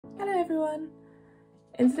Hello everyone!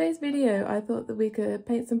 In today's video I thought that we could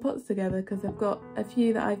paint some pots together because I've got a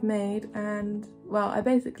few that I've made and, well, I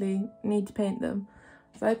basically need to paint them.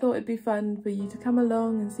 So I thought it'd be fun for you to come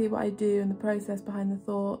along and see what I do and the process behind the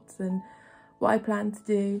thoughts and what I plan to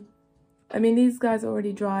do. I mean, these guys are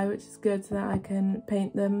already dry, which is good so that I can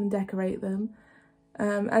paint them and decorate them.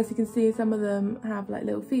 As you can see, some of them have like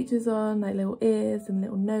little features on, like little ears and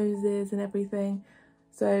little noses and everything.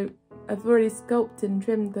 So I've already sculpted and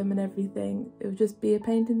trimmed them and everything. It will just be a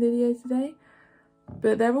painting video today.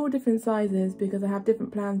 But they're all different sizes because I have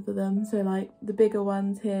different plans for them. So like the bigger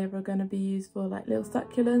ones here are going to be used for like little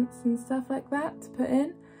succulents and stuff like that to put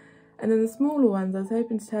in. And then the smaller ones I was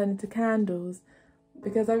hoping to turn into candles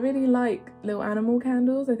because I really like little animal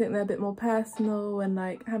candles. I think they're a bit more personal and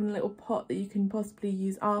like having a little pot that you can possibly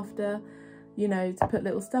use after, you know, to put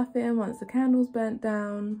little stuff in once the candle's burnt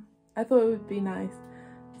down. I thought it would be nice.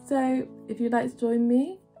 So if you'd like to join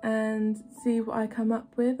me and see what I come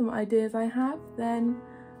up with and what ideas I have, then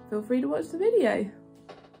feel free to watch the video.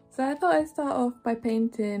 So I thought I'd start off by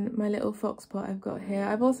painting my little fox pot I've got here.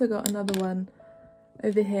 I've also got another one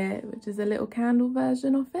over here, which is a little candle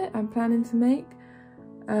version of it I'm planning to make.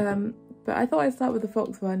 But I thought I'd start with the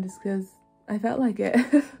fox one just because I felt like it.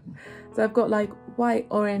 So I've got like white,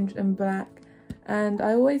 orange and black, and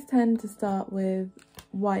I always tend to start with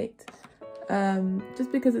white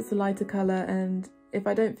just because it's a lighter colour, and if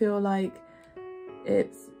I don't feel like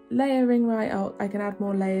it's layering right, I can add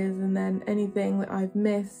more layers, and then anything that I've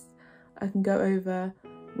missed I can go over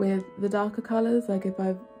with the darker colours. Like if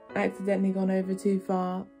I've accidentally gone over too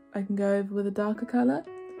far, I can go over with a darker colour.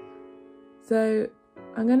 So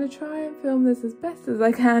I'm going to try and film this as best as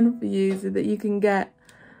I can for you so that you can get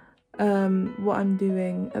what I'm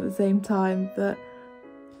doing at the same time. But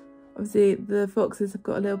obviously the foxes have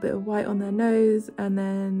got a little bit of white on their nose and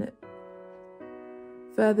then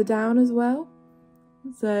further down as well.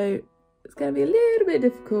 So it's going to be a little bit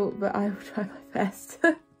difficult, but I will try my best.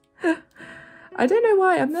 I don't know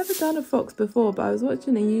why, I've never done a fox before, but I was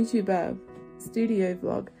watching a YouTuber studio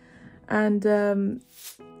vlog and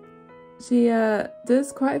she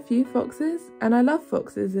does quite a few foxes, and I love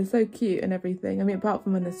foxes, they're so cute and everything. I mean, apart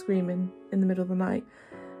from when they're screaming in the middle of the night.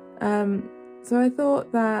 So I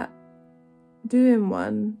thought that doing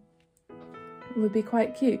one would be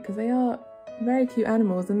quite cute because they are very cute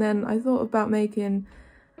animals. And then I thought about making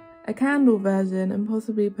a candle version and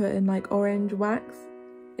possibly putting like orange wax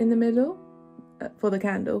in the middle for the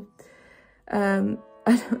candle. I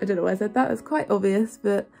don't know why I said that, it's quite obvious,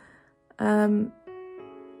 but so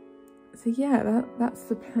yeah, that's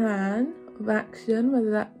the plan of action.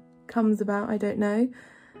 Whether that comes about, I don't know.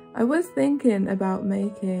 I was thinking about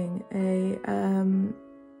making a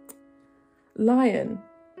lion,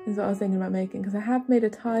 is what I was thinking about making, because I have made a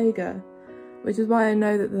tiger, which is why I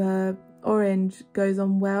know that the orange goes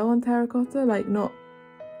on well on terracotta. Like, not,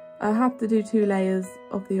 I have to do 2 layers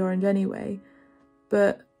of the orange anyway,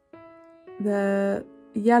 but the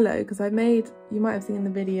yellow, because I made, you might have seen in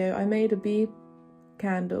the video, I made a bee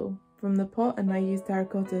candle from the pot and I used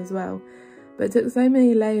terracotta as well, but it took so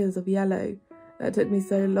many layers of yellow that it took me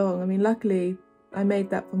so long. I mean, luckily I made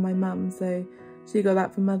that for my mum, so she got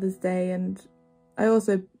that for Mother's Day, and I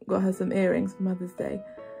also got her some earrings for Mother's Day.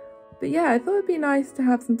 But yeah, I thought it'd be nice to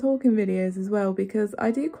have some talking videos as well, because I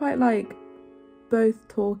do quite like both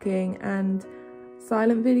talking and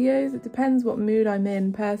silent videos. It depends what mood I'm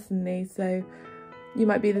in personally, so you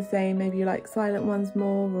might be the same, maybe you like silent ones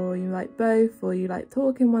more, or you like both, or you like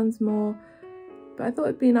talking ones more. But I thought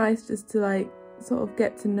it'd be nice just to like sort of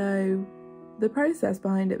get to know the process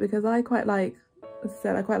behind it, because I quite like, as I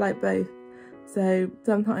said, I quite like both. So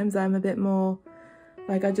sometimes I'm a bit more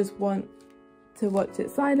like, I just want to watch it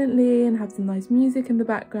silently and have some nice music in the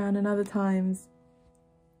background, and other times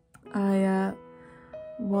I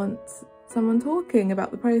want someone talking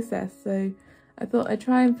about the process. So I thought I'd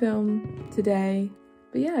try and film today.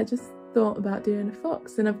 But yeah, I just thought about doing a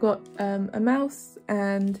fox, and I've got a mouse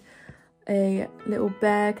and a little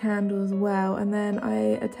bear candle as well. And then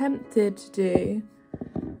I attempted to do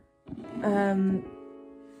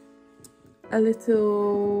a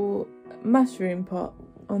little mushroom pot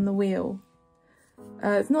on the wheel.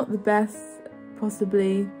 It's not the best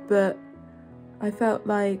possibly, but I felt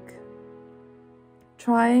like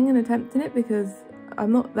trying and attempting it because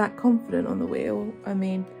I'm not that confident on the wheel. I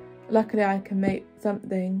mean, luckily I can make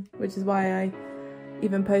something, which is why I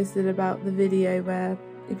even posted about the video where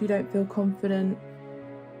if you don't feel confident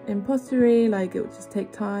in pottery, like, it will just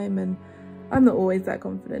take time, and I'm not always that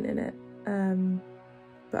confident in it.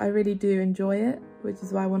 But I really do enjoy it, which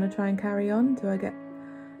is why I want to try and carry on until I get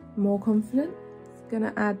more confident.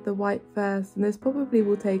 gonna add the white first, and this probably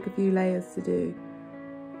will take a few layers to do,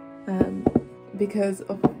 because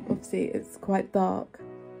obviously it's quite dark,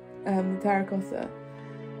 the terracotta.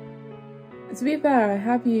 To be fair, I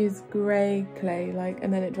have used grey clay,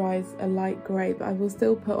 and then it dries a light grey, but I will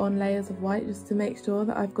still put on layers of white just to make sure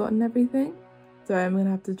that I've gotten everything. So I'm gonna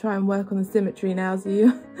have to try and work on the symmetry now, so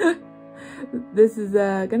you this is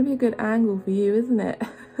gonna be a good angle for you, isn't it?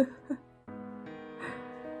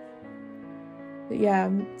 But yeah,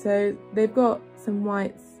 so they've got some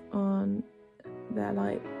whites on their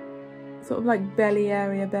sort of belly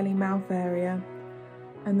area, belly mouth area,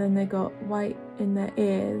 and then they got white in their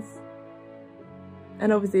ears,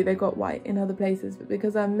 and obviously they got white in other places, but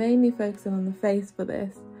because I'm mainly focusing on the face for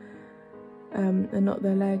this, and not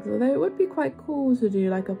their legs, although it would be quite cool to do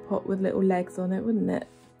like a pot with little legs on it, wouldn't it?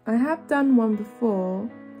 I have done one before.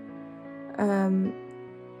 I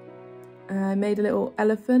made a little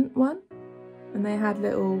elephant one, and they had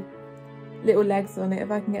little legs on it.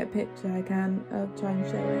 If I can get a picture, I'll try and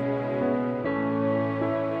show it.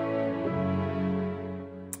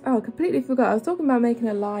 Oh, I completely forgot. I was talking about making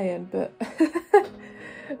a lion, but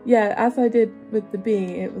yeah, as I did with the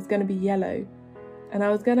bee, it was going to be yellow, and I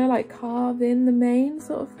was going to carve in the mane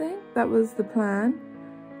sort of thing. That was the plan,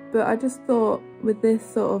 but I just thought with this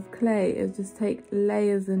sort of clay, it would just take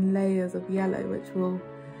layers and layers of yellow, which will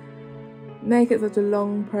make it such a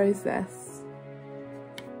long process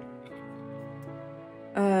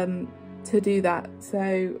to do that.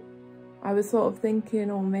 So I was sort of thinking,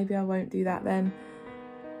 or maybe I won't do that then,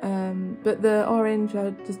 but the orange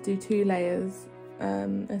I'll just do 2 layers,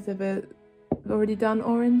 as I've already done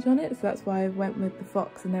orange on it, so that's why I went with the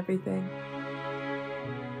fox and everything.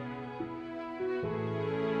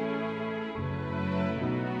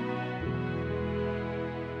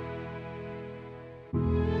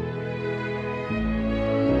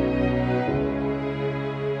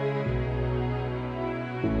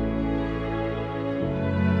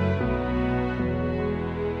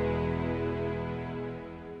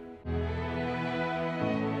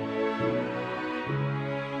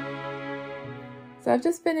 So I've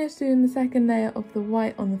just finished doing the second layer of the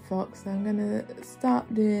white on the fox, so I'm going to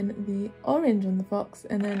start doing the orange on the fox,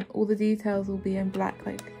 and then all the details will be in black,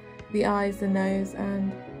 like the eyes, the nose,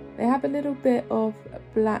 and they have a little bit of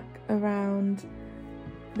black around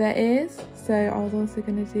their ears, so I was also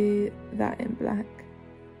going to do that in black.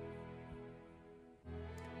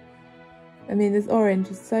 I mean, this orange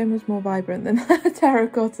is so much more vibrant than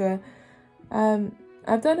terracotta.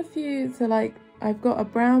 I've done a few, so I've got a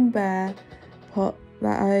brown bear pot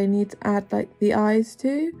that I need to add the eyes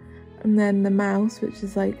to, and then the mouse, which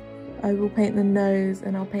is I will paint the nose,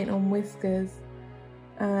 and I'll paint on whiskers,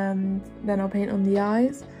 and then I'll paint on the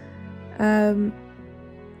eyes. I'm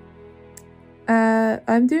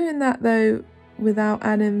doing that though without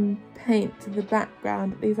adding paint to the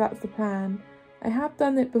background, at least that's the plan. I have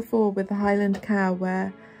done it before with the Highland cow,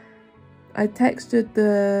 where I textured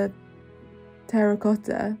the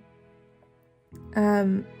terracotta,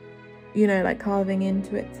 you know, carving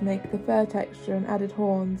into it to make the fur texture, and added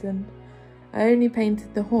horns, and I only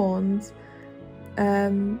painted the horns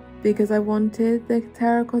because I wanted the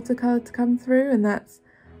terracotta colour to come through, and that's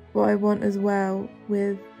what I want as well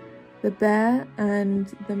with the bear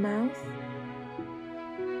and the mouse,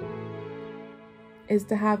 is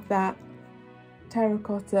to have that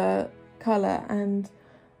terracotta colour. And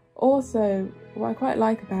also what I quite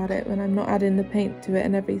like about it, when I'm not adding the paint to it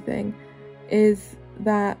and everything, is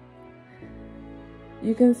that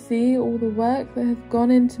you can see all the work that has gone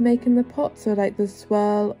into making the pot. So the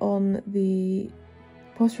swirl on the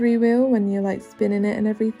pottery wheel when you're spinning it and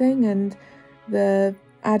everything, and the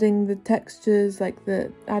adding the textures,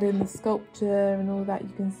 adding the sculpture and all that, you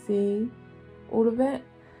can see all of it.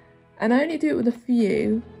 And I only do it with a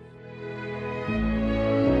few.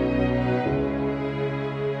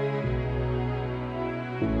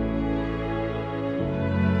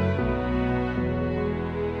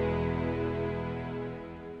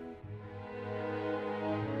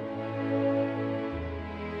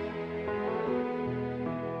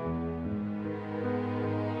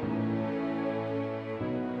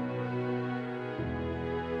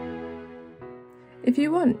 If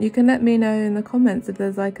you want, you can let me know in the comments if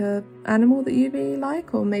there's a animal that you really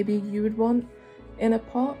like, or maybe you would want in a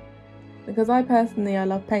pot, because I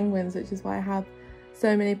love penguins, which is why I have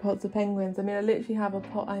so many pots of penguins. I mean, I literally have a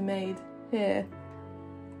pot I made here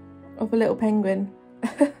of a little penguin.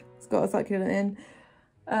 It's got a succulent in,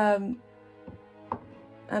 and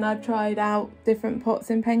I've tried out different pots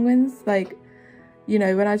in penguins, you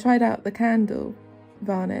know, when I tried out the candle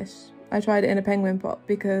varnish, I tried it in a penguin pot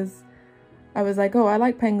because I was like, oh, I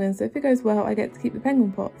like penguins, so if it goes well, I get to keep the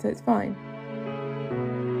penguin pot, so it's fine.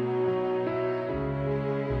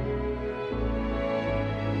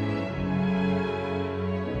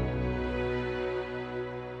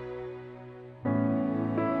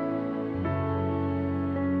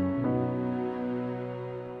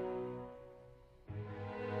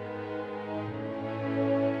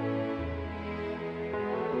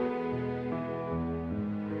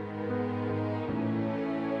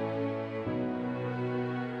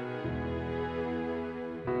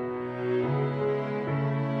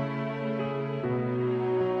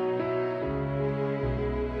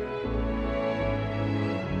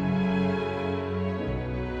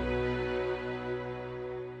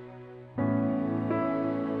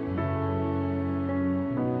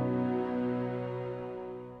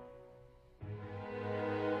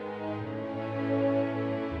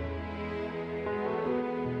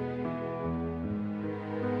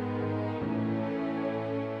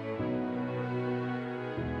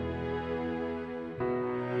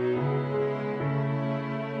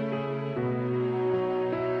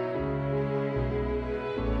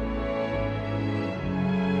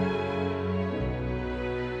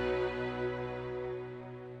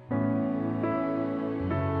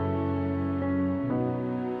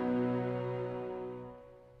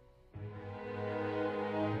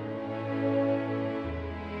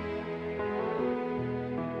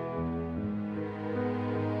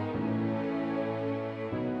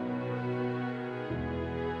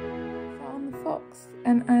 Fox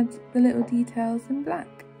and add the little details in black.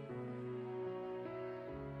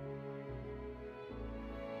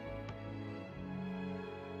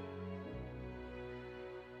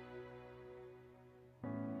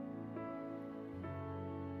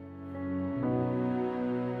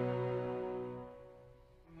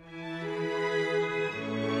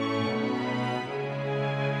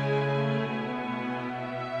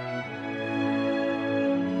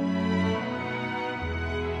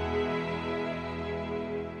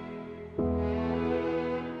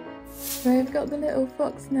 So I've got the little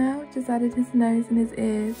fox now, just added his nose and his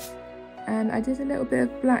ears, and I did a little bit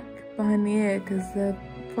of black behind the ear because the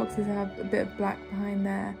foxes have a bit of black behind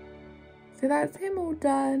there. So that's him all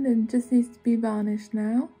done and just needs to be varnished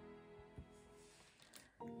now.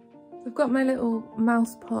 So I've got my little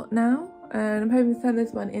mouse pot now and I'm hoping to turn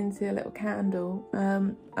this one into a little candle.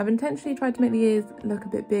 I've intentionally tried to make the ears look a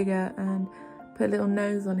bit bigger and put a little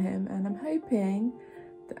nose on him, and I'm hoping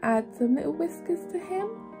to add some little whiskers to him.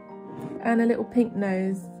 And a little pink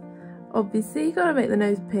nose. Obviously you gotta make the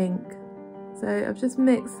nose pink, so I've just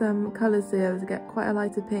mixed some colours here to get quite a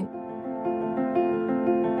lighter pink.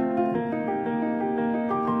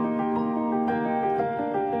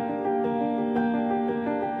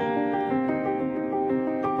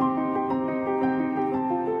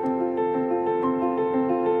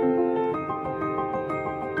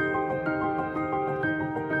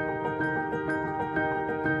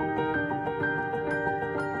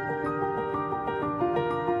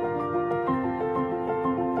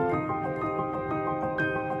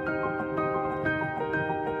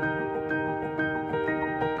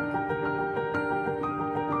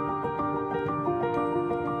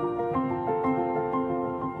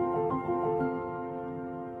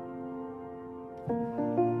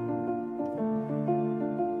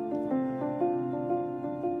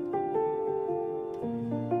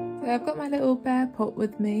 I've got my little bear pot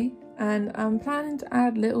with me and I'm planning to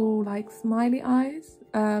add little like smiley eyes.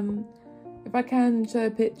 If I can show a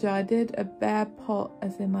picture, I did a bear pot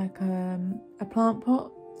as in like a plant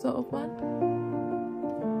pot sort of one.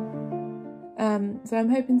 So I'm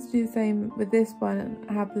hoping to do the same with this one and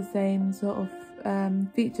have the same sort of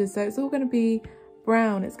features. So it's all going to be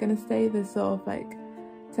brown, it's going to stay this sort of like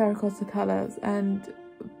terracotta colours, and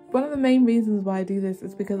one of the main reasons why I do this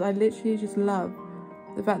is because I literally just love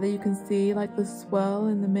the fact that you can see like the swirl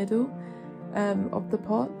in the middle of the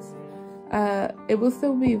pot. It will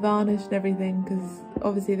still be varnished and everything because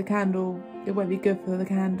obviously the candle, it won't be good for the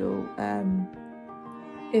candle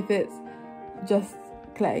if it's just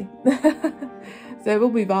clay. So it will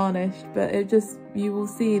be varnished, but it just, you will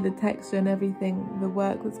see the texture and everything, the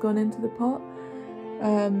work that's gone into the pot.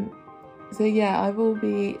 So yeah, I will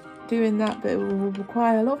be doing that, but it will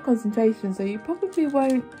require a lot of concentration, so you probably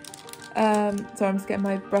won't sorry, I'm just getting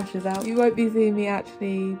my brushes out. You won't be seeing me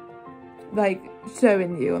actually like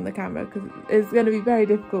showing you on the camera because it's going to be very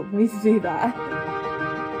difficult for me to do that.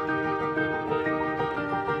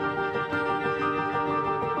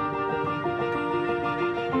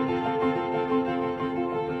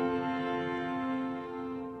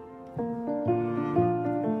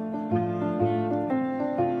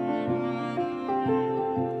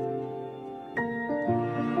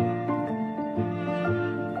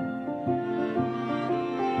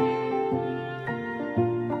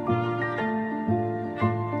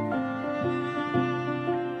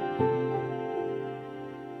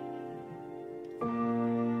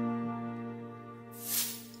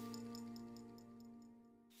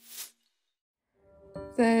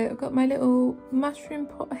 So I've got my little mushroom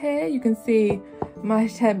pot here. You can see my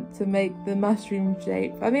attempt to make the mushroom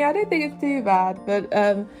shape. I mean, I don't think it's too bad, but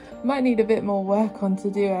might need a bit more work on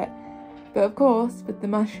to do it. But of course, with the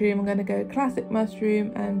mushroom, I'm going to go classic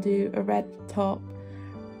mushroom and do a red top.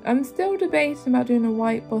 I'm still debating about doing a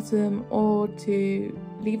white bottom or to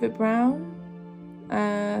leave it brown.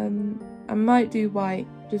 I might do white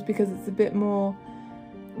just because it's a bit more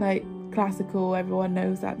like classical, everyone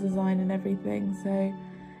knows that design and everything. So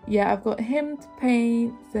yeah, I've got him to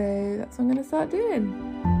paint, so that's what I'm going to start doing.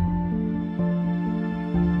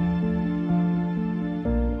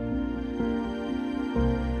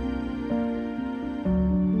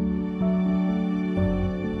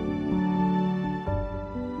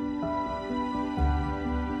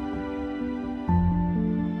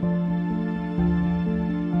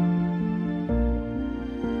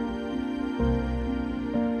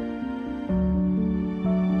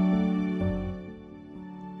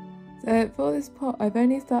 So for this pot, I've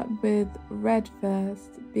only started with red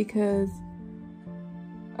first because,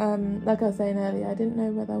 like I was saying earlier, I didn't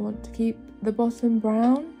know whether I want to keep the bottom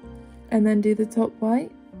brown and then do the top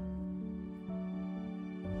white.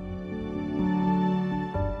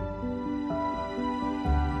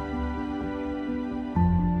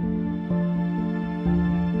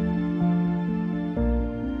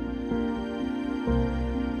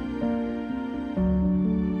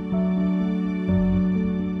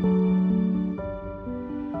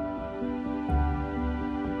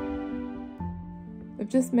 I've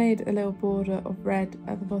just made a little border of red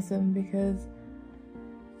at the bottom because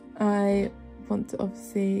I want to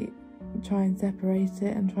obviously try and separate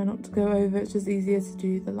it and try not to go over. It's just easier to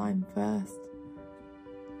do the line first.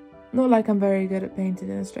 Not like I'm very good at painting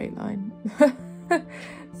in a straight line.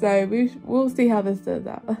 So we'll see how this turns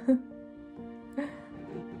out.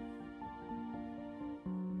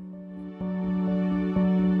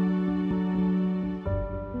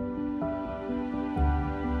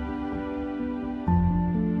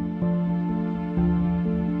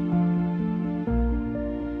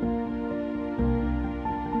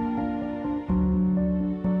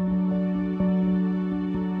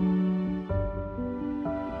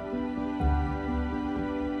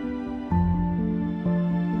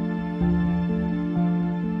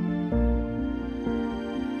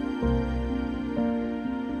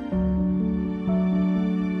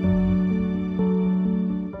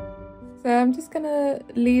 So I'm just gonna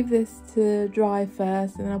leave this to dry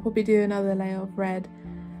first, and then I'll probably do another layer of red.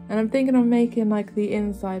 And I'm thinking of making like the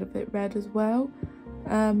inside of it red as well.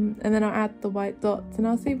 And then I'll add the white dots and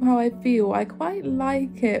I'll see how I feel. I quite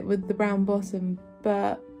like it with the brown bottom,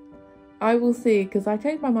 but I will see because I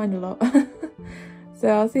change my mind a lot. So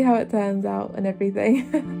I'll see how it turns out and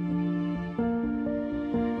everything.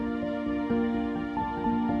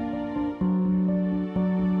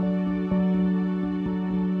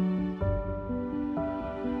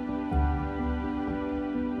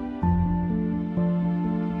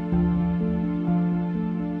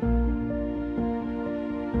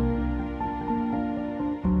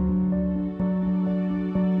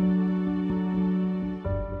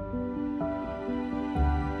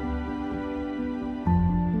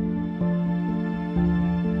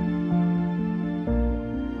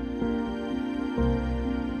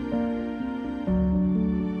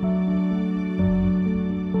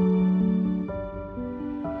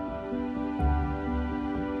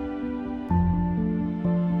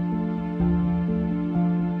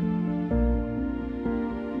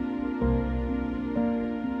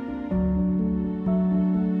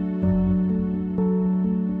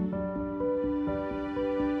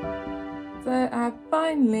 So I've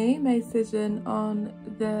finally made a decision on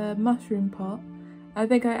the mushroom pot. I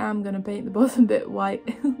think I am going to paint the bottom bit white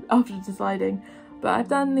after deciding, but I've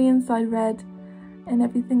done the inside red and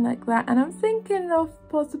everything like that, and I'm thinking of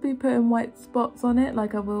possibly putting white spots on it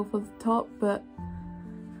like I will for the top, but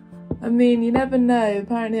I mean, you never know.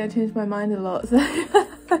 Apparently I changed my mind a lot, so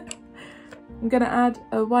I'm going to add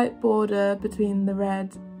a white border between the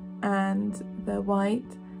red and the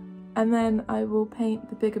white, and then I will paint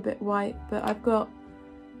the bigger bit white. But I've got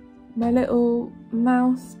my little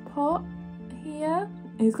mouse pot here.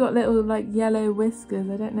 He's got little like yellow whiskers.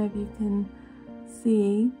 I don't know if you can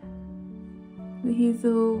see, but he's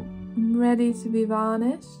all ready to be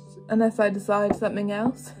varnished unless I decide something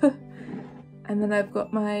else. And then I've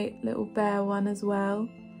got my little bear one as well,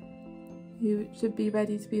 who should be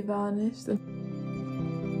ready to be varnished.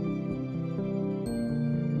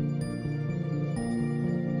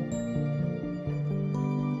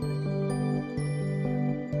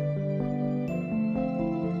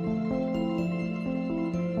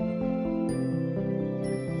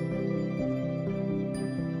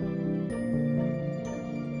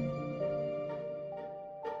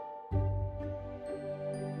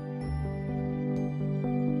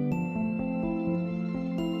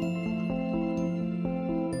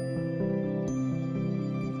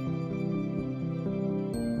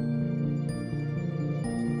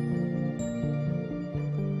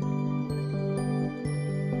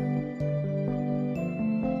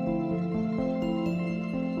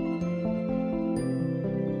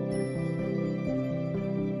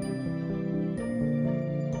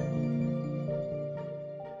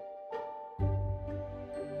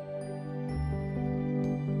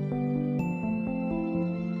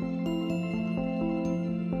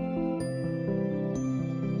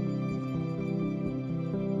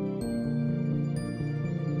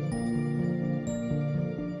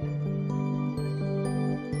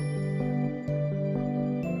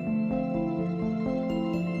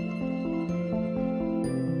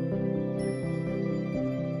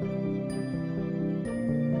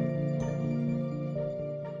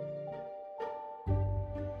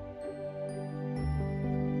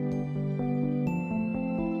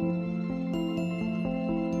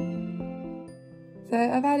 So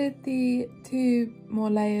I've added the 2 more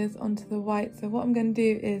layers onto the white, so what I'm going to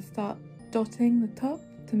do is start dotting the top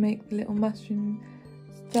to make the little mushroom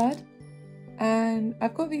stud. And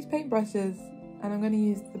I've got these paintbrushes and I'm going to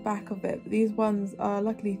use the back of it, but these ones are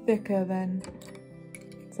luckily thicker than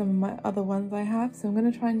some of my other ones I have, so I'm going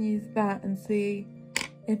to try and use that and see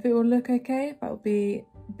if it will look okay, if that will be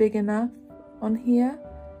big enough on here.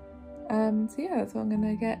 So yeah, that's what I'm going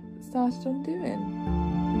to get started on doing.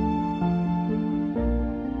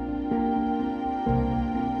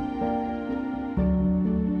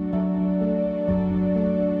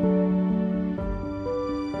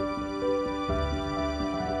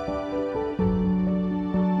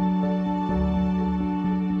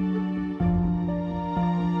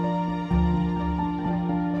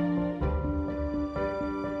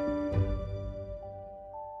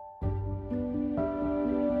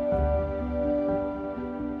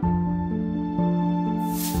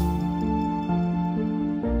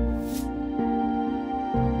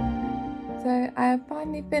 So I have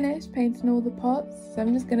finally finished painting all the pots, so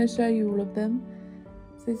I'm just going to show you all of them.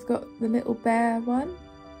 So it's got the little bear one.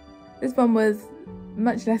 This one was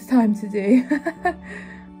much less time to do,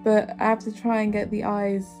 but I have to try and get the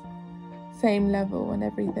eyes same level and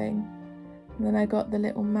everything. And then I got the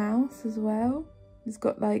little mouse as well. It's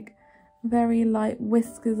got like very light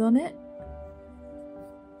whiskers on it.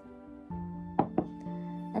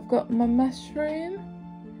 I've got my mushroom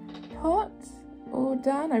pot all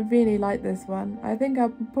done. I really like this one. I think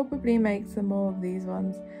I'll probably make some more of these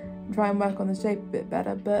ones and try and work on the shape a bit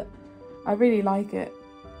better, but I really like it.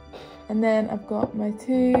 And then I've got my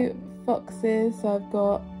 2 foxes, so I've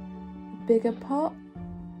got a bigger pot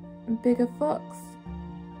and bigger fox.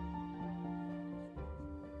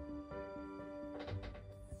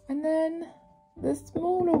 And then the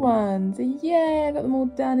smaller ones, yeah, I got them all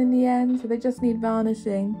done in the end, so they just need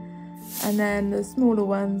varnishing. And then the smaller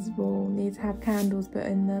ones will need to have candles put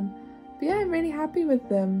in them. But yeah, I'm really happy with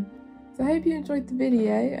them. So I hope you enjoyed the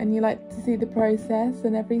video and you like to see the process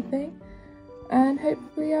and everything. And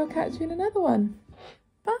hopefully I'll catch you in another one.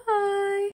 Bye!